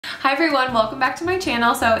Hi everyone, welcome back to my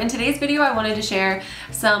channel. So in today's video I wanted to share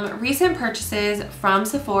some recent purchases from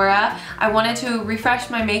Sephora. I wanted to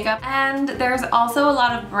refresh my makeup, and there's also a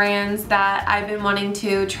lot of brands that I've been wanting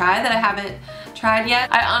to try that I haven't tried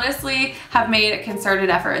yet. I honestly have made a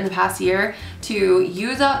concerted effort in the past year to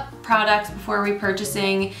use up products before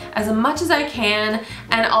repurchasing as much as I can,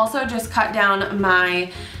 and also just cut down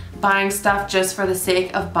my buying stuff just for the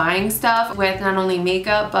sake of buying stuff with not only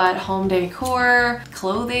makeup but home decor,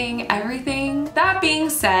 clothing, everything. That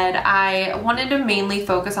being said, I wanted to mainly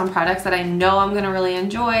focus on products that I know I'm gonna really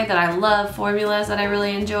enjoy, that I love, formulas that I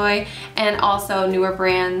really enjoy, and also newer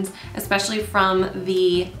brands, especially from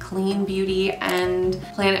the clean beauty and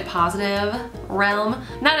planet positive realm.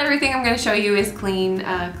 Not everything I'm gonna show you is clean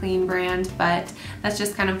brand, but that's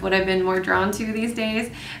just kind of what I've been more drawn to these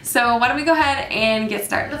days. So why don't we go ahead and get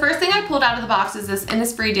started. The first thing I pulled out of the box is this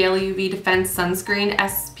Innisfree Daily UV Defense Sunscreen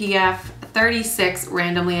SPF 36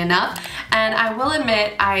 randomly enough, and I will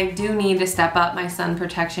admit I do need to step up my sun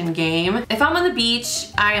protection game. If I'm on the beach,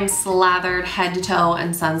 I am slathered head to toe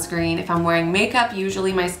in sunscreen. If I'm wearing makeup,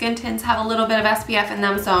 usually my skin tints have a little bit of SPF in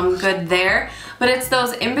them, so I'm good there. But it's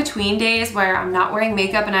those in-between days where I'm not wearing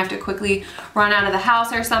makeup and I have to quickly run out of the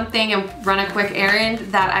house or something and run a quick errand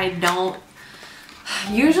that I don't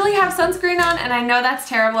usually have sunscreen on, and I know that's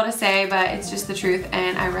terrible to say, but it's just the truth,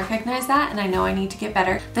 and I recognize that, and I know I need to get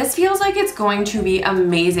better. This feels like it's going to be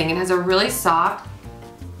amazing. It has a really soft,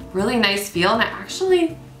 really nice feel, and I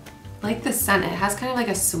actually like the scent. It has kind of like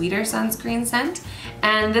a sweeter sunscreen scent,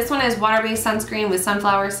 and this one is water-based sunscreen with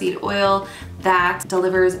sunflower seed oil that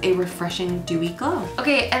delivers a refreshing dewy glow.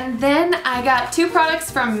 Okay, and then I got two products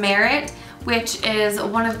from Merit, which is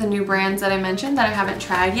one of the new brands that I mentioned that I haven't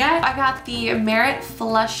tried yet. I got the Merit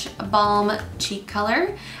Flush Balm Cheek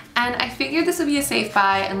Color, and I figured this would be a safe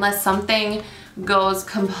buy unless something goes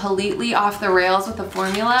completely off the rails with the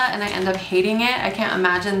formula and I end up hating it. I can't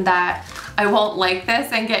imagine that I won't like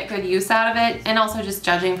this and get good use out of it, and also just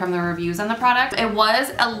judging from the reviews on the product. It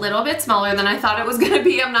was a little bit smaller than I thought it was gonna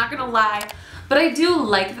be, I'm not gonna lie. But I do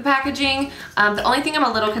like the packaging. The only thing I'm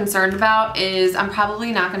a little concerned about is I'm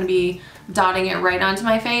probably not gonna be dotting it right onto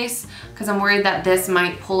my face because I'm worried that this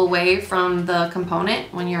might pull away from the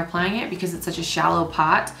component when you're applying it because it's such a shallow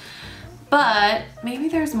pot. But maybe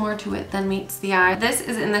there's more to it than meets the eye. This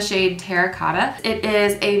is in the shade Terracotta. It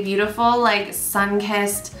is a beautiful, like,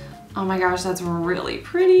 sun-kissed, oh my gosh, that's really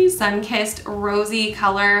pretty, sun-kissed rosy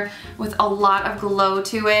color with a lot of glow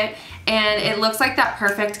to it. And it looks like that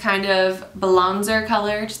perfect kind of bronzer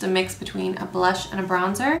color, just a mix between a blush and a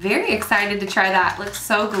bronzer. Very excited to try that. Looks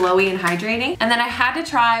so glowy and hydrating. And then I had to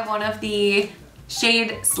try one of the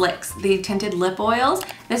shade Slicks, the tinted lip oils.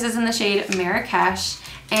 This is in the shade Marrakech.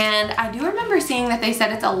 And I do remember seeing that they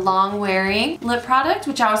said it's a long wearing lip product,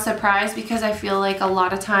 which I was surprised because I feel like a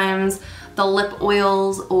lot of times the lip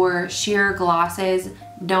oils or sheer glosses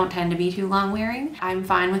don't tend to be too long wearing. I'm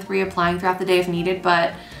fine with reapplying throughout the day if needed,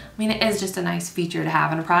 but I mean, it is just a nice feature to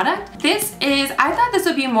have in a product. This is, I thought this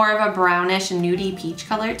would be more of a brownish nudie peach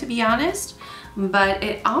color, to be honest, but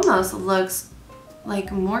it almost looks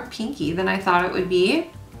like more pinky than I thought it would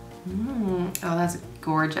be. Oh, that's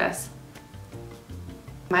gorgeous.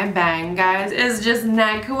 My bang, guys, is just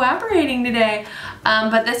not cooperating today.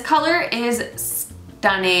 But this color is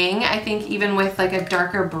stunning. I think even with like a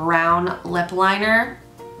darker brown lip liner.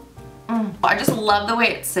 I just love the way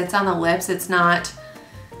it sits on the lips.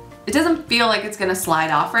 It doesn't feel like it's gonna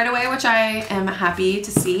slide off right away, which I am happy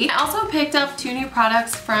to see. I also picked up two new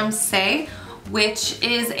products from Saie, which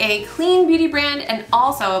is a clean beauty brand and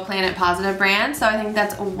also a planet positive brand, so I think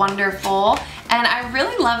that's wonderful. And I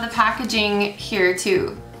really love the packaging here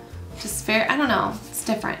too. Just fair, I don't know, it's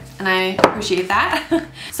different and I appreciate that.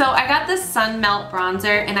 So I got this Sun Melt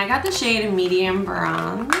bronzer and I got the shade Medium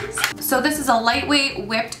Bronze. So this is a lightweight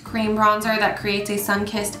whipped cream bronzer that creates a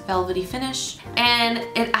sun-kissed velvety finish, and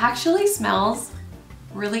it actually smells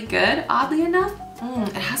really good, oddly enough.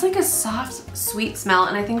 It has like a soft, sweet smell,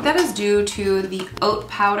 and I think that is due to the oat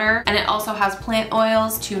powder, and it also has plant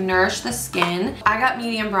oils to nourish the skin. I got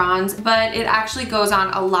medium bronze, but it actually goes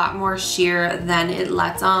on a lot more sheer than it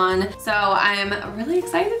lets on. So I'm really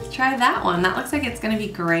excited to try that one. That looks like it's gonna be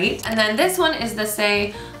great. And then this one is the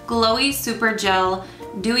Saie Glowy Super Gel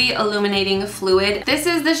Dewy Illuminating Fluid. This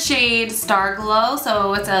is the shade Starglow,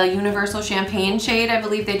 so it's a universal champagne shade. I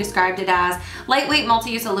believe they described it as lightweight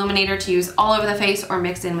multi-use illuminator to use all over the face or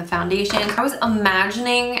mixed in with foundation. I was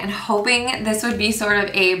imagining and hoping this would be sort of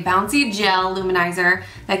a bouncy gel luminizer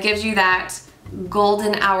that gives you that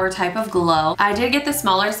golden hour type of glow. I did get the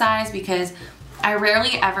smaller size because I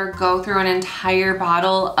rarely ever go through an entire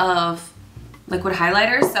bottle of liquid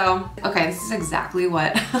highlighter. So, okay, this is exactly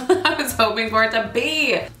what I was hoping for it to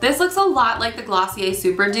be. This looks a lot like the Glossier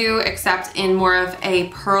Super Dew, except in more of a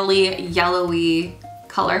pearly, yellowy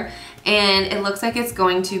color. And it looks like it's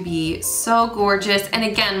going to be so gorgeous. And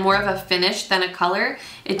again, more of a finish than a color.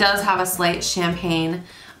 It does have a slight champagne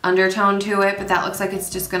undertone to it, but that looks like it's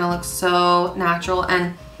just gonna look so natural.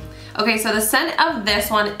 And okay, so the scent of this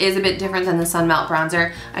one is a bit different than the Sun Melt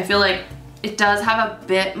bronzer. I feel like it does have a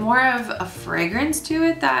bit more of a fragrance to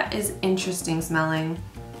it that is interesting smelling,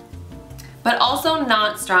 but also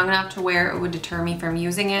not strong enough to where it would deter me from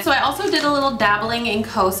using it. So I also did a little dabbling in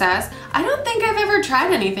Kosas. I don't think I've ever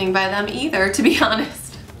tried anything by them either, to be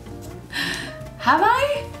honest. Have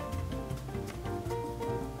I?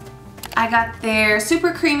 I got their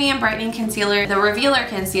Super Creamy and Brightening Concealer, the Revealer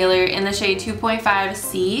Concealer in the shade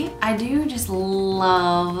 2.5C. I do just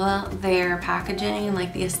love their packaging and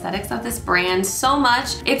like the aesthetics of this brand so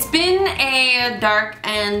much. It's been a dark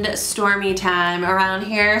and stormy time around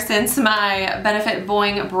here since my Benefit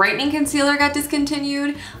Boing Brightening Concealer got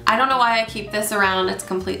discontinued. I don't know why I keep this around. It's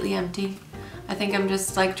completely empty. I think I'm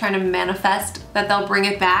just like trying to manifest that they'll bring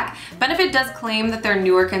it back. Benefit does claim that their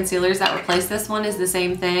newer concealers that replace this one is the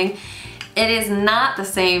same thing. It is not the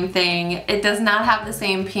same thing. It does not have the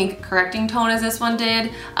same pink correcting tone as this one did.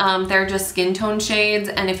 They're just skin tone shades,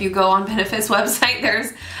 and if you go on Benefit's website,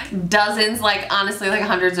 there's dozens, like honestly like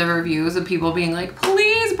hundreds of reviews of people being like,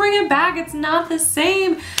 please bring it back, it's not the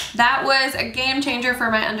same. That was a game changer for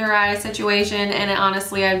my under eye situation, and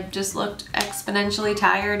honestly I've just looked exponentially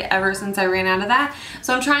tired ever since I ran out of that.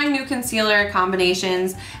 So I'm trying new concealer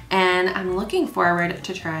combinations, and I'm looking forward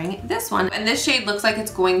to trying this one. And this shade looks like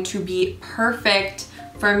it's going to be perfect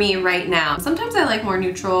for me right now. Sometimes I like more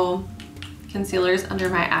neutral concealers under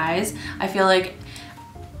my eyes. I feel like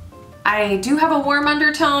I do have a warm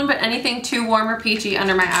undertone, but anything too warm or peachy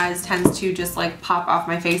under my eyes tends to just like pop off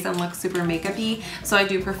my face and look super makeup-y. So I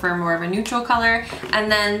do prefer more of a neutral color.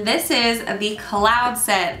 And then this is the Cloud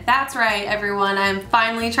Set. That's right, everyone. I'm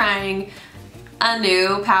finally trying a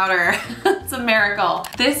new powder. It's a miracle.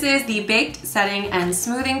 This is the Baked Setting and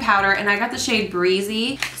Smoothing Powder, and I got the shade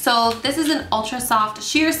Breezy. So this is an ultra soft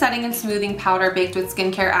sheer setting and smoothing powder baked with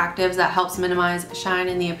skincare actives that helps minimize shine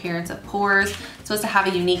and the appearance of pores. It's supposed to have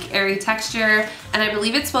a unique airy texture, and I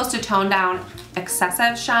believe it's supposed to tone down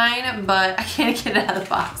excessive shine, but I can't get it out of the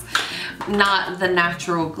box. Not the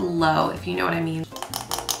natural glow, if you know what I mean.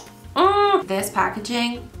 This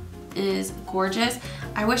packaging is gorgeous.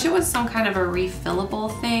 I wish it was some kind of a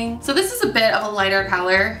refillable thing. So this is a bit of a lighter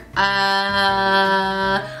color.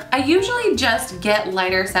 I usually just get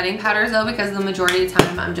lighter setting powders though, because the majority of the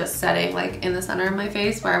time I'm just setting like in the center of my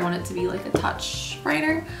face where I want it to be like a touch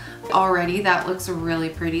brighter. Already that looks really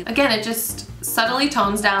pretty. Again, it just subtly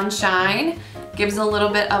tones down shine, gives a little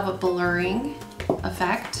bit of a blurring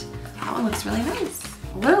effect. That one looks really nice.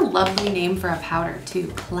 What a lovely name for a powder too,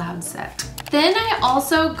 Cloud Set. Then I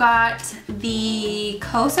also got the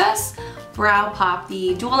Kosas Brow Pop,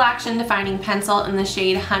 the Dual Action Defining Pencil in the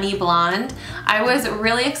shade Honey Blonde. I was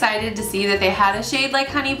really excited to see that they had a shade like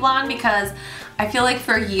Honey Blonde, because I feel like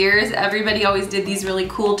for years everybody always did these really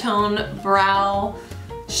cool tone brow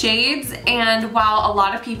shades, and while a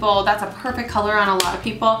lot of people, that's a perfect color on a lot of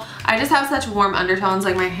people, I just have such warm undertones,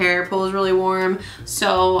 like my hair pulls really warm,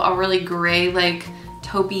 so a really gray like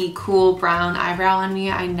taupey cool brown eyebrow on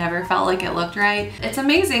me, I never felt like it looked right. It's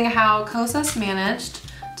amazing how Kosas managed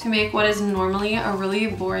to make what is normally a really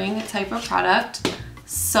boring type of product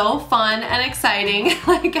so fun and exciting.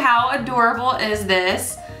 Like, how adorable is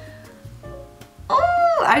this?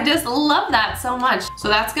 Oh, I just love that so much. So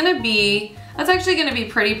that's actually gonna be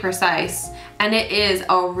pretty precise. And it is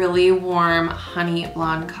a really warm honey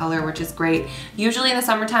blonde color, which is great. Usually in the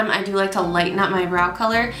summertime, I do like to lighten up my brow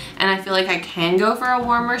color, and I feel like I can go for a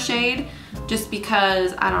warmer shade just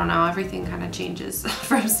because, I don't know, everything kind of changes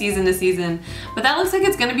from season to season. But that looks like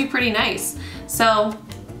it's gonna be pretty nice. So,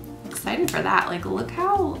 excited for that. Like, look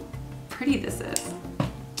how pretty this is.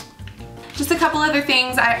 Just a couple other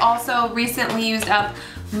things. I also recently used up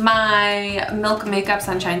my Milk Makeup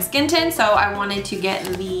Sunshine Skin Tint, so I wanted to get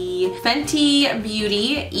the Fenty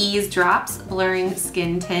Beauty Eaze Drops Blurring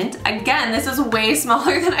Skin Tint. Again, this is way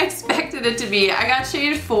smaller than I expected it to be. I got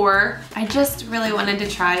shade 4. I just really wanted to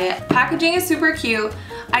try it. Packaging is super cute.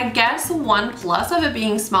 I guess one plus of it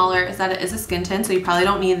being smaller is that it is a skin tint, so you probably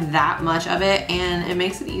don't need that much of it, and it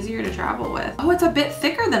makes it easier to travel with. Oh, it's a bit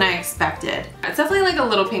thicker than I expected. It's definitely like a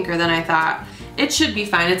little pinker than I thought. it should be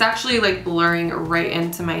fine. It's actually like blurring right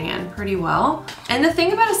into my hand pretty well. And the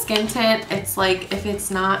thing about a skin tint, it's like if it's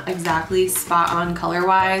not exactly spot on color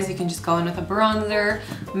wise, you can just go in with a bronzer,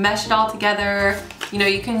 mesh it all together. You know,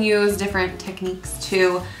 you can use different techniques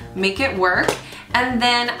to make it work. And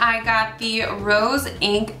then I got the Rose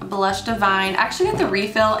Ink Blush Divine. I actually got the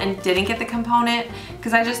refill and didn't get the component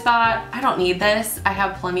because I just thought, I don't need this. I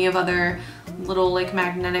have plenty of other little like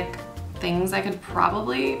magnetic things I could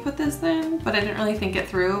probably put this in, but I didn't really think it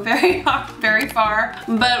through very far,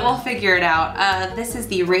 but we'll figure it out. This is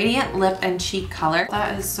the Radiant Lip and Cheek color.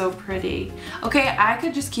 That is so pretty. Okay, I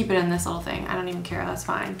could just keep it in this little thing. I don't even care, that's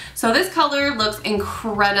fine. So this color looks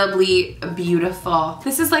incredibly beautiful.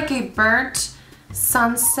 This is like a burnt,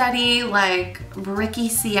 sunsetty, like bricky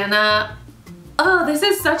sienna. Oh, this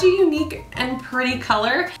is such a unique and pretty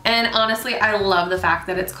color. And honestly, I love the fact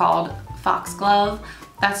that it's called Foxglove.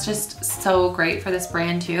 That's just so great for this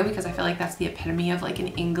brand too, because I feel like that's the epitome of like an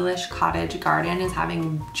English cottage garden, is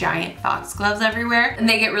having giant foxgloves everywhere, and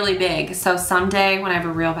they get really big. So someday when I have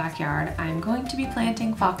a real backyard, I'm going to be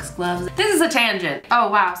planting foxgloves. This is a tangent.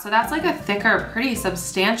 Oh wow, so that's like a thicker, pretty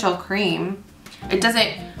substantial cream. It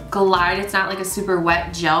doesn't glide, it's not like a super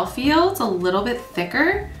wet gel feel, it's a little bit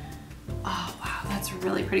thicker. Oh wow, that's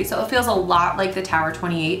really pretty. So it feels a lot like the Tower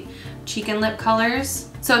 28 cheek and lip colors.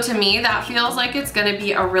 So to me, that feels like it's gonna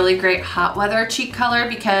be a really great hot weather cheek color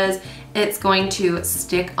because it's going to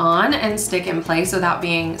stick on and stick in place without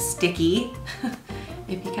being sticky,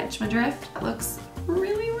 if you catch my drift. That looks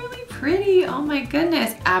really, really pretty. Oh my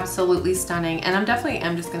goodness, absolutely stunning. And I'm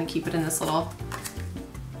just gonna keep it in this little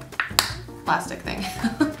plastic thing.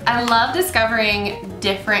 I love discovering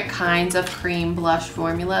different kinds of cream blush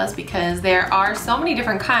formulas because there are so many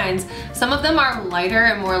different kinds. Some of them are lighter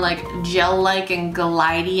and more like gel-like and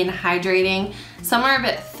glidey and hydrating. Some are a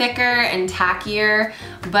bit thicker and tackier,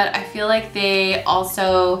 but I feel like they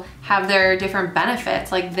also have their different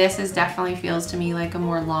benefits. Like this definitely feels to me like a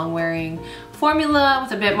more long-wearing formula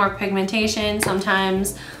with a bit more pigmentation.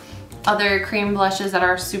 Sometimes other cream blushes that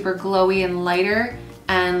are super glowy and lighter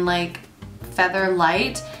and like feather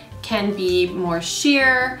light can be more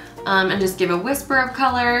sheer and just give a whisper of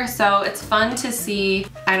color. So it's fun to see.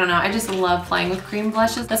 I don't know, I just love playing with cream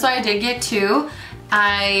blushes. That's why I did get two.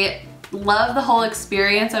 I love the whole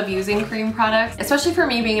experience of using cream products, especially for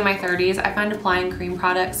me being in my 30s. I find applying cream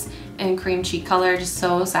products and cream cheek color just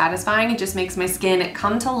so satisfying. It just makes my skin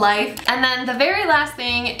come to life. And then the very last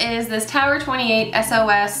thing is this Tower 28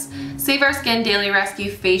 S.O.S. Save Our Skin Daily Rescue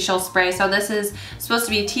Facial Spray. So this is supposed to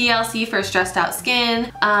be TLC for stressed out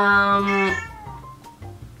skin.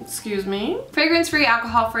 Excuse me. Fragrance-free,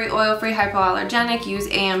 alcohol-free, oil-free, hypoallergenic. Use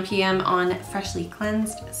AM, PM on freshly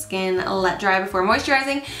cleansed skin. Let dry before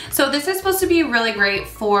moisturizing. So this is supposed to be really great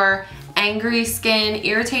for angry skin,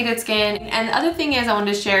 irritated skin. And the other thing is I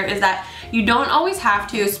wanted to share is that you don't always have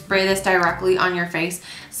to spray this directly on your face.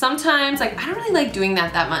 Sometimes, like, I don't really like doing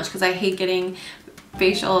that much because I hate getting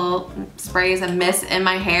facial sprays and mist in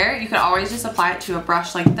my hair. You could always just apply it to a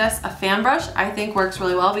brush like this. A fan brush I think works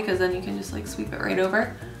really well because then you can just like sweep it right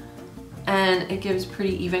over and it gives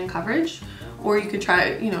pretty even coverage. Or you could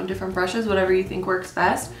try, you know, different brushes, whatever you think works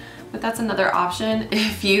best. But that's another option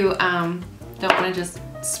if you don't want to just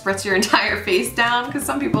spritz your entire face down, because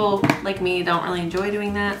some people like me don't really enjoy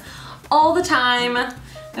doing that all the time.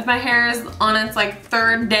 If my hair is on its like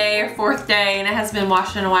third day or fourth day and it hasn't been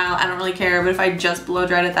washed in a while, I don't really care. But if I just blow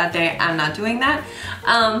dried it that day, I'm not doing that.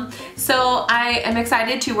 So I am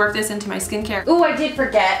excited to work this into my skincare. Oh, I did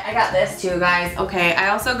forget. I got this too, guys. Okay, I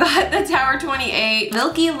also got the Tower 28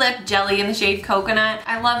 Milky Lip Jelly in the shade Coconut.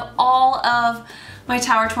 I love all of my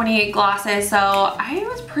Tower 28 glosses, so I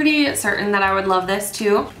was pretty certain that I would love this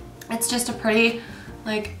too. It's just a pretty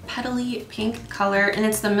like petally pink color, and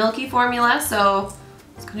it's the Milky formula, so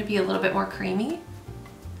it's gonna be a little bit more creamy.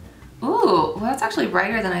 Ooh, well, that's actually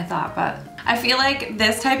brighter than I thought, but I feel like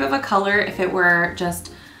this type of a color, if it were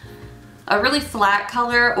just a really flat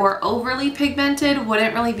color or overly pigmented,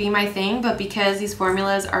 wouldn't really be my thing, but because these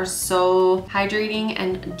formulas are so hydrating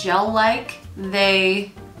and gel-like,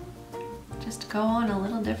 they just go on a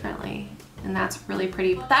little differently. And that's really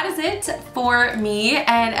pretty. That is it for me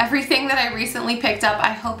and everything that I recently picked up.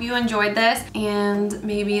 I hope you enjoyed this and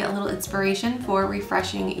maybe a little inspiration for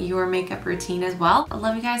refreshing your makeup routine as well. I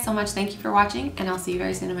love you guys so much. Thank you for watching, and I'll see you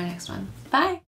very soon in my next one. Bye.